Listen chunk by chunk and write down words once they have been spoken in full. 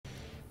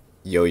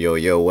Yo, yo,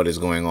 yo, what is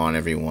going on,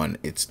 everyone?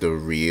 It's the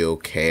real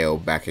Kale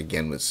back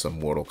again with some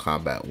Mortal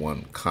Kombat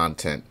 1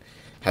 content.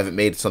 Haven't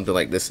made something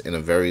like this in a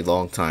very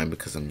long time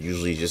because I'm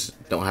usually just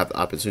don't have the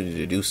opportunity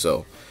to do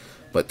so.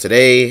 But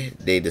today,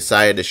 they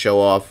decided to show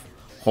off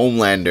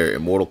Homelander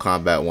in Mortal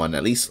Kombat 1,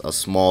 at least a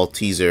small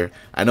teaser.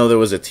 I know there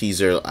was a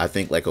teaser, I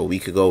think, like a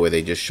week ago where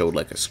they just showed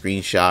like a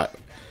screenshot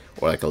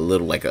or like a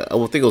little I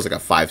think it was like a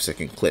 5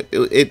 second clip.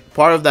 It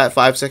part of that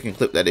 5 second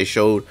clip that they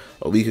showed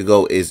a week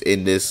ago is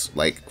in this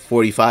like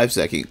 45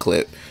 second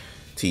clip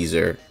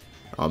teaser.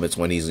 It's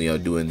when he's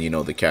doing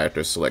the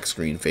character select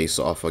screen face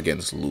off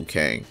against Liu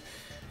Kang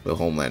with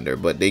Homelander.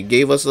 But they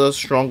gave us a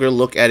stronger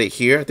look at it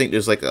here. I think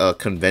there's like a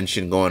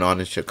convention going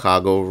on in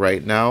Chicago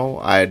right now.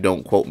 I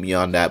don't quote me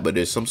on that, but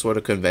there's some sort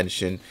of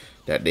convention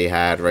that they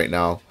had right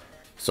now.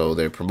 So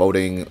they're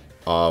promoting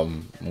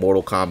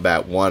Mortal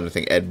Kombat 1. I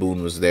think Ed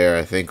Boon was there.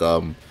 I think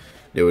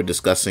they were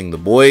discussing The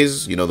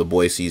Boys. The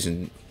Boys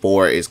season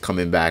 4 is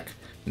coming back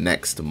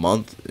next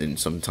month in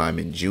sometime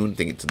in June. I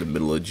think it's the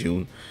middle of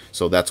June.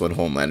 So that's when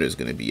Homelander is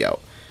going to be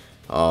out.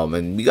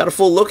 And we got a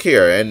full look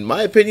here, and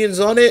my opinions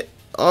on it,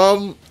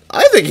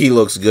 I think he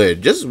looks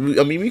good.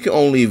 We can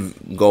only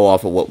go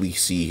off of what we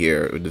see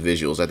here with the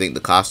visuals. I think the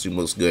costume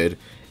looks good.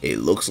 It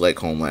looks like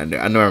Homelander.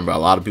 I remember a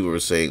lot of people were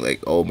saying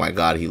like, "Oh my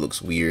God, he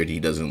looks weird. He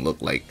doesn't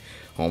look like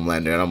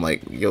Homelander." And I'm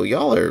like, "Yo,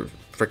 y'all are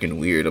freaking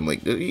weird." I'm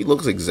like, he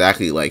looks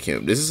exactly like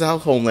him. This is how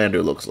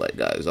Homelander looks like,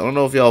 guys. I don't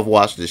know if y'all have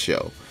watched the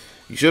show.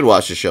 You should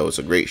watch the show. It's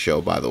a great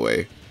show, by the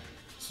way.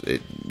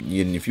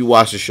 If you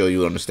watch the show,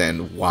 you'll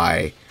understand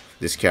why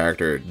this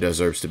character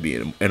deserves to be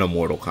in a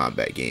Mortal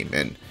Kombat game.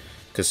 And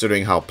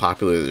considering how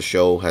popular the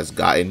show has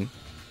gotten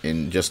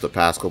in just the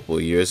past couple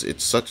of years,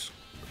 it's such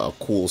a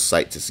cool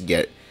sight to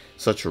get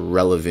such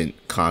relevant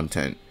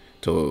content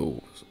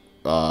to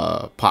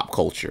pop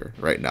culture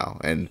right now.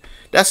 And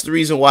that's the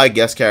reason why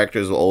guest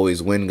characters will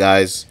always win,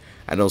 guys.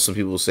 I know some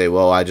people say,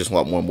 well, I just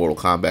want more Mortal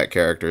Kombat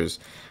characters.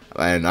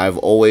 And I've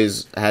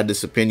always had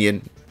this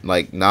opinion,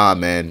 like, nah,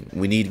 man,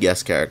 we need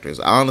guest characters.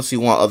 I honestly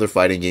want other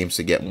fighting games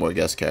to get more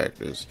guest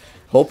characters.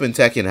 Hoping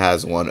Tekken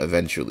has one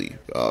eventually.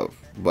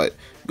 But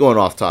going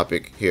off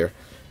topic here,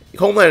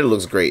 Homelander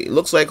looks great. It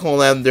looks like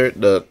Homelander.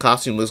 The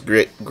costume looks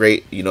great.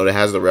 It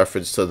has the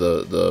reference to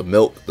the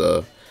milk,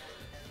 the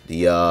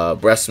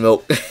breast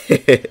milk.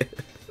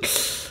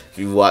 If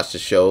you watch the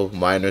show,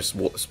 minor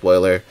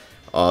spoiler.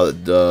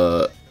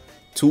 The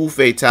two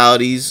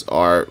fatalities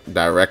are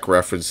direct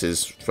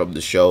references from the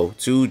show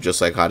too,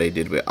 just like how they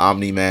did with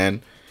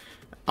Omni-Man.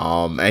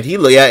 And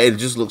it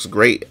just looks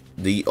great.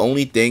 The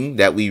only thing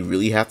that we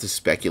really have to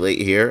speculate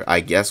here,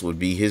 I guess, would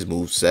be his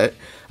moveset.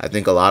 I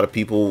think a lot of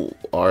people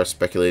are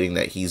speculating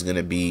that he's going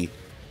to be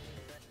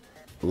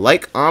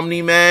like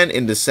Omni-Man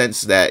in the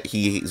sense that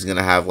he's going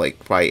to have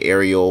like probably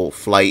aerial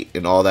flight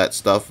and all that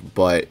stuff.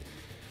 But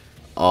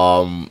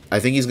I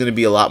think he's going to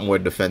be a lot more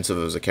defensive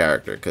as a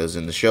character, because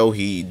in the show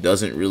he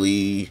doesn't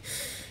really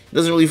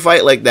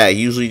fight like that.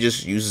 He usually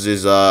just uses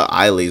his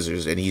eye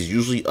lasers, and he's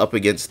usually up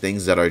against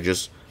things that are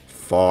just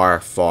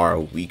far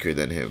weaker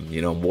than him.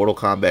 Mortal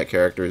Kombat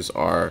characters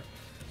are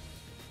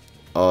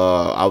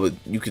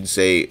you can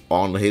say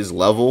on his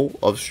level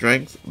of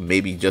strength,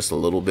 maybe just a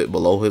little bit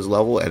below his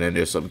level, and then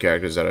there's some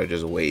characters that are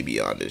just way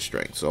beyond his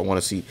strength. So I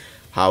want to see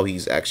how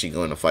he's actually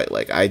going to fight.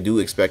 Like, I do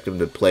expect him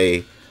to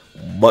play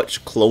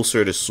much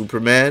closer to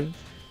Superman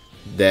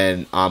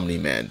than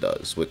Omni-Man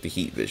does with the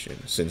heat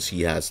vision, since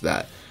he has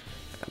that.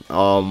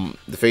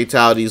 The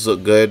fatalities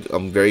look good.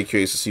 I'm very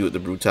curious to see what the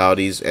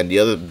brutalities, and the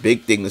other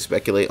big thing to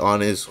speculate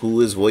on is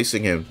who is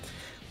voicing him.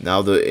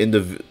 Now, in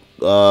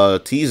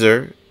the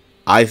teaser,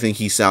 I think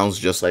he sounds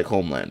just like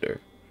Homelander.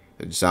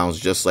 It sounds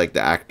just like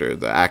the actor.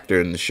 The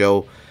actor in the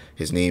show,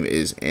 his name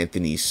is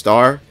Anthony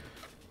Starr.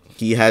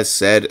 He has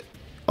said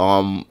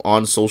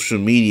on social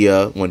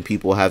media, when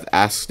people have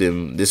asked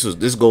him,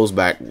 this goes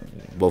back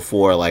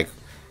before like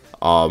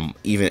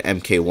even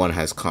MK1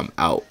 has come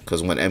out,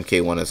 because when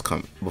MK1 has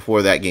come,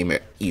 before that game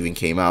even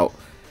came out,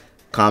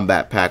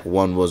 Combat Pack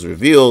 1 was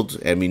revealed,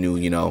 and we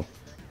knew,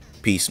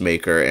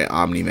 Peacemaker and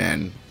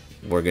Omni-Man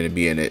were going to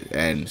be in it,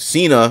 and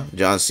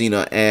John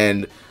Cena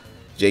and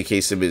J.K.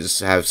 Simmons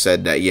have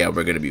said that, yeah,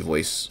 we're going to be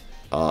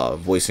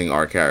voicing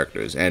our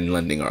characters and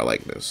lending our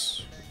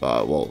likeness,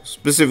 well,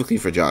 specifically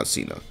for John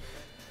Cena.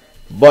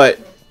 But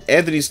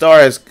Anthony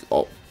Starr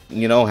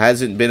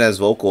hasn't been as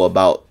vocal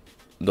about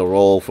the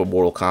role for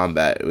Mortal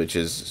Kombat, which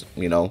is,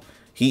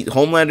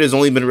 Homelander has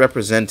only been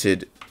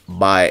represented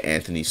by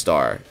Anthony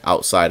Starr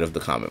outside of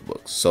the comic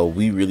books. So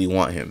we really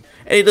want him.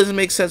 And it doesn't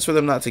make sense for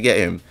them not to get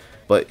him.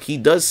 But he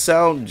does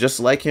sound just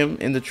like him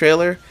in the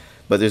trailer.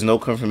 But there's no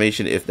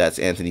confirmation if that's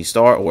Anthony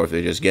Starr or if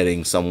they're just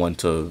getting someone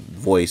to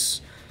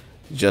voice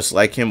just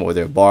like him, or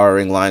they're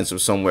borrowing lines from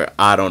somewhere.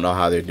 I don't know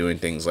how they're doing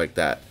things like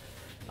that.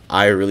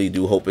 I really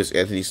do hope it's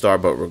Anthony Starr,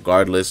 but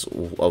regardless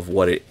of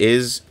what it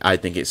is, I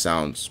think it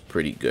sounds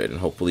pretty good. And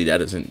hopefully that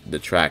doesn't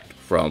detract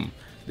from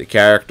the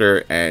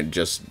character and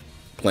just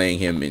playing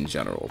him in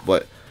general.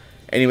 But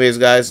anyways,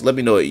 guys, let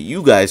me know what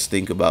you guys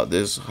think about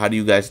this. How do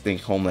you guys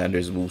think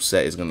Homelander's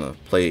moveset is going to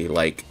play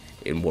like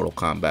in Mortal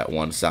Kombat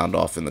 1 sound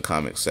off in the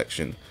comments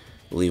section.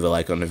 Leave a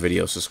like on the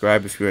video,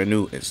 subscribe if you're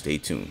new, and stay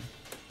tuned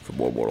for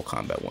more Mortal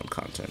Kombat 1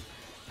 content.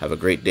 Have a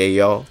great day,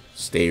 y'all.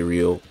 Stay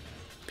real.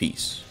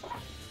 Peace.